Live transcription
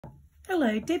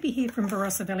Hello, Debbie here from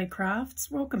Barossa Valley Crafts.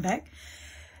 Welcome back.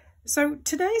 So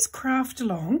today's craft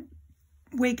along,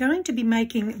 we're going to be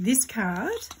making this card.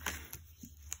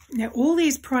 Now all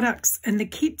these products and the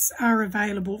kits are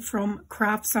available from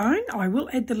Craftzone. I will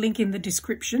add the link in the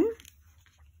description.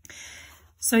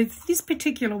 So this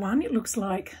particular one, it looks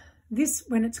like this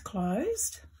when it's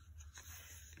closed.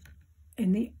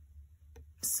 And the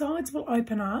sides will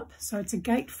open up, so it's a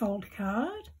gatefold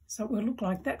card. So it will look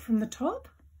like that from the top.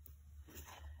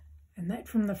 And that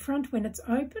from the front when it's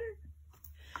open.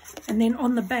 And then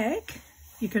on the back,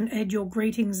 you can add your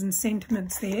greetings and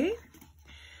sentiments there.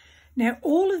 Now,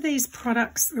 all of these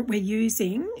products that we're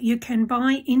using, you can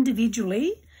buy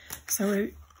individually. So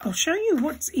I'll show you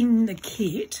what's in the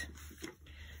kit.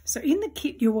 So in the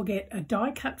kit, you will get a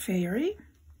die-cut fairy,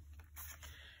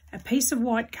 a piece of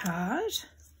white card,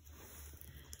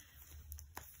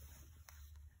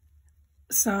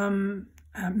 some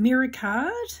mirror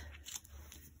card,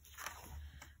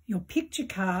 your picture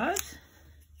card,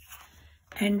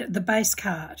 and the base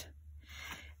card.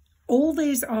 All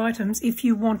these items, if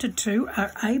you wanted to,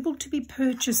 are able to be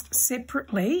purchased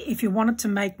separately if you wanted to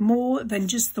make more than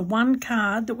just the one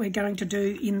card that we're going to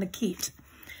do in the kit.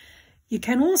 You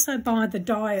can also buy the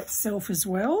die itself as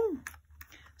well.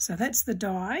 So that's the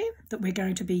die that we're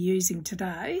going to be using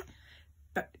today.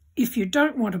 But if you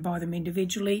don't want to buy them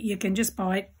individually, you can just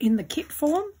buy it in the kit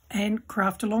form and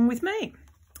craft along with me.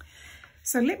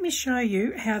 So let me show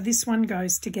you how this one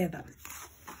goes together.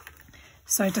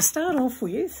 So to start off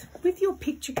with your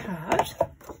picture card,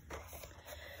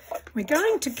 we're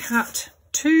going to cut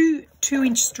two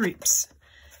 2-inch strips.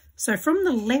 So from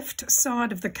the left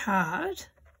side of the card,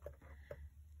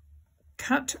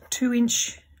 cut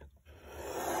 2-inch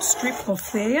strip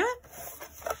off there,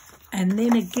 and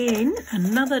then again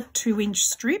another 2-inch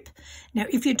strip. Now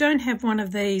if you don't have one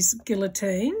of these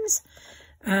guillotines,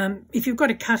 if you've got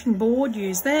a cutting board,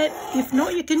 use that. If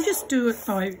not, you can just do it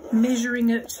by measuring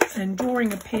it and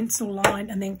drawing a pencil line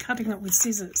and then cutting it with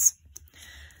scissors.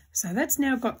 So that's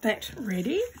now got that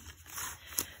ready.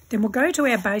 Then we'll go to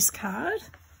our base card.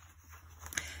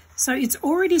 So it's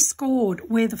already scored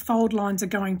where the fold lines are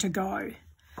going to go.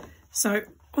 So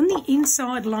on the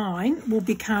inside line will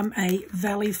become a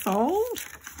valley fold.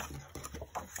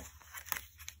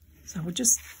 So we'll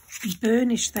just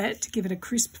burnish that to give it a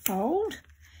crisp fold.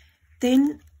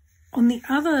 Then on the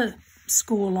other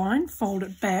score line, fold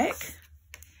it back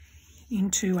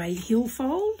into a hill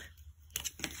fold.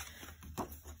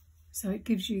 So it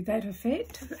gives you that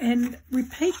effect. And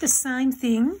repeat the same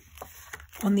thing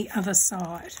on the other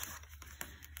side.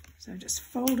 So just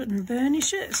fold it and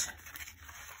burnish it.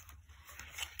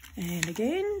 And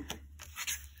again.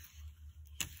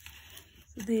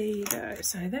 So there you go.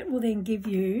 So that will then give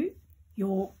you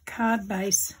your card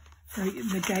base for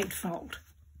the gatefold.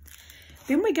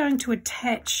 Then we're going to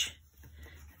attach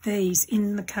these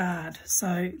in the card.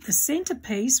 So the centre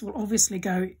piece will obviously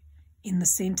go in the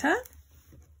centre,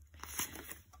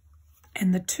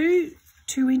 and the two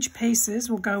 2-inch pieces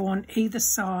will go on either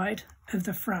side of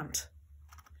the front.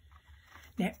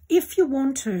 Now if you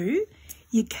want to,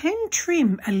 you can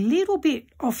trim a little bit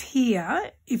off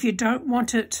here if you don't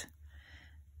want it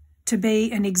to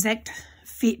be an exact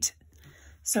fit.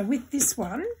 So with this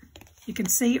one, you can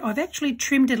see I've actually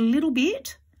trimmed it a little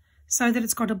bit so that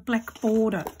it's got a black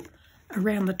border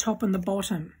around the top and the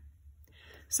bottom.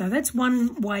 So that's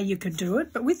one way you could do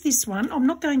it. But with this one, I'm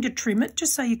not going to trim it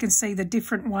just so you can see the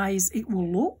different ways it will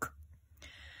look.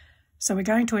 So we're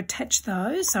going to attach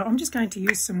those. So I'm just going to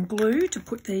use some glue to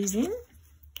put these in.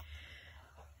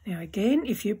 Now again,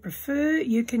 if you prefer,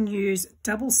 you can use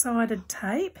double-sided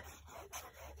tape.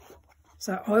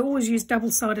 So I always use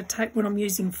double-sided tape when I'm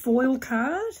using foil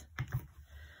card.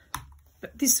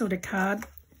 But this sort of card,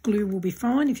 glue will be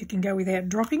fine if you can go without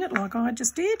dropping it like I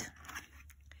just did.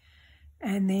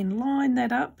 And then line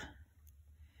that up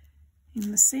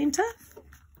in the centre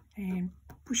and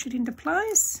push it into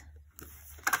place.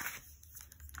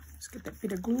 Just get that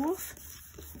bit of glue off.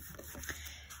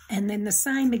 And then the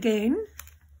same again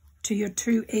to your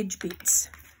two edge bits.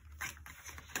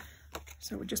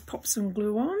 So we'll just pop some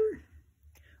glue on.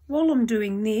 While I'm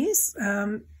doing this,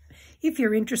 if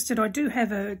you're interested, I do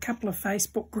have a couple of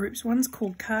Facebook groups. One's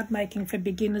called Card Making for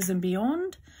Beginners and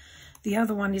Beyond. The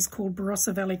other one is called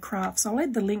Barossa Valley Crafts. I'll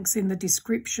add the links in the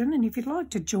description, and if you'd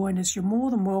like to join us, you're more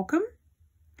than welcome.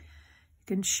 You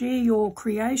can share your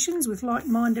creations with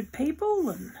like-minded people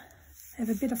and have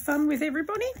a bit of fun with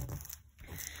everybody.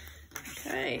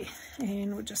 Okay,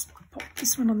 and we'll just pop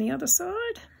this one on the other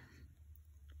side.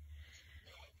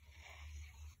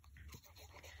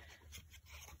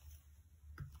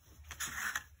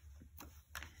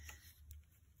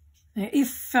 Now,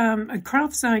 if a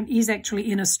Craftzone is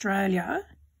actually in Australia,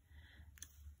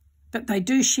 but they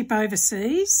do ship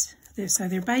overseas, so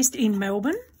they're based in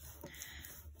Melbourne.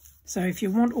 So if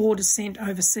you want orders sent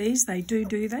overseas, they do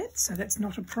that, so that's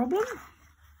not a problem.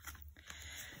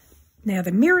 Now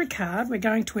the mirror card we're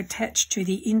going to attach to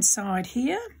the inside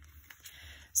here.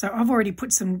 So I've already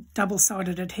put some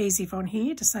double-sided adhesive on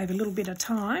here to save a little bit of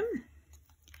time.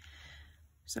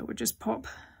 So we'll just pop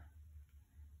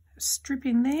a strip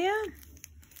in there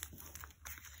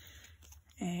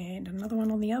and another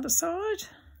one on the other side.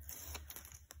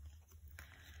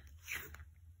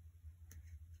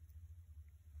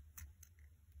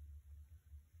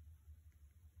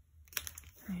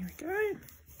 There we go.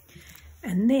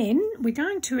 And then we're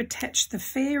going to attach the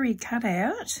fairy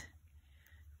cutout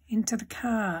into the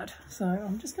card. So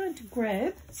I'm just going to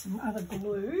grab some other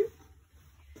glue.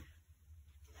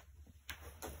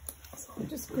 So I'll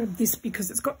just grab this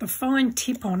because it's got the fine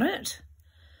tip on it,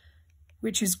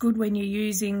 which is good when you're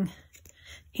using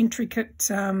intricate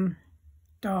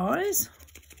dies.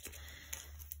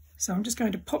 So I'm just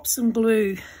going to pop some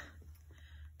glue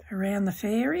around the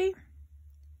fairy.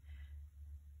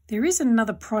 There is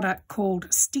another product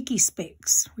called Sticky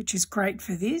Specs, which is great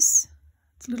for this.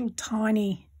 It's little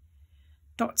tiny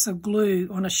dots of glue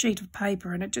on a sheet of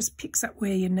paper, and it just picks up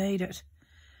where you need it.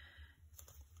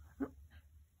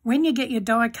 When you get your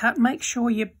die cut, make sure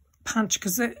you punch,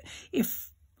 because if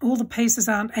all the pieces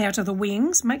aren't out of the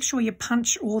wings, make sure you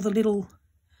punch all the little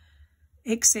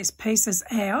excess pieces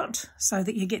out so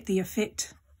that you get the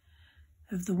effect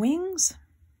of the wings.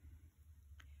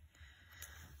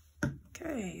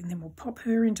 Okay, and then we'll pop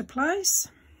her into place.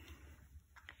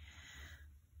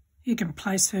 You can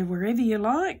place her wherever you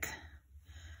like.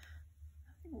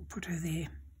 We'll put her there.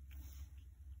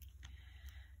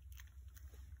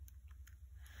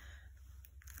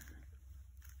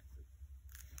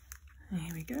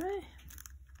 There we go.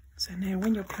 So now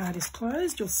when your card is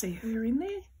closed, you'll see her in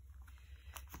there.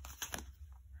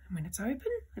 And when it's open,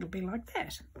 it'll be like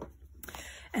that.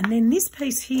 And then this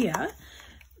piece here,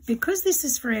 because this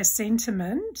is for our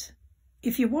sentiment,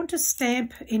 if you want to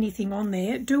stamp anything on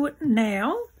there, do it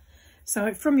now.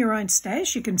 So from your own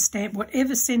stash, you can stamp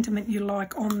whatever sentiment you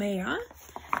like on there,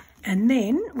 and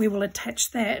then we will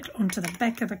attach that onto the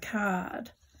back of the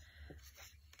card.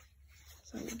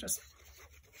 So we'll just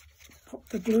pop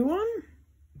the glue on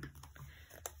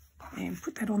and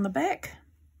put that on the back.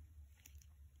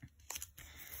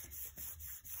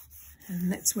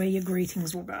 And that's where your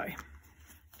greetings will go.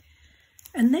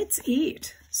 And that's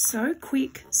it. So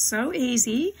quick, so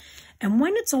easy. And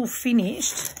when it's all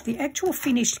finished, the actual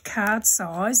finished card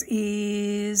size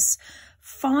is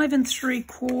 5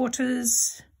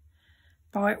 3/4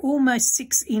 by almost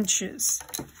 6 inches.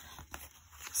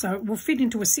 So it will fit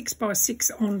into a 6 by 6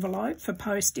 envelope for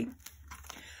posting.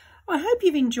 I hope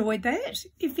you've enjoyed that.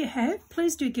 If you have,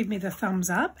 please do give me the thumbs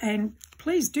up, and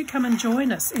please do come and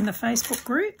join us in the Facebook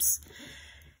groups.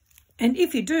 And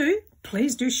if you do,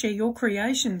 please do share your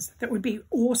creations. That would be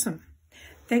awesome.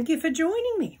 Thank you for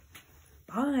joining me.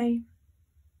 Bye.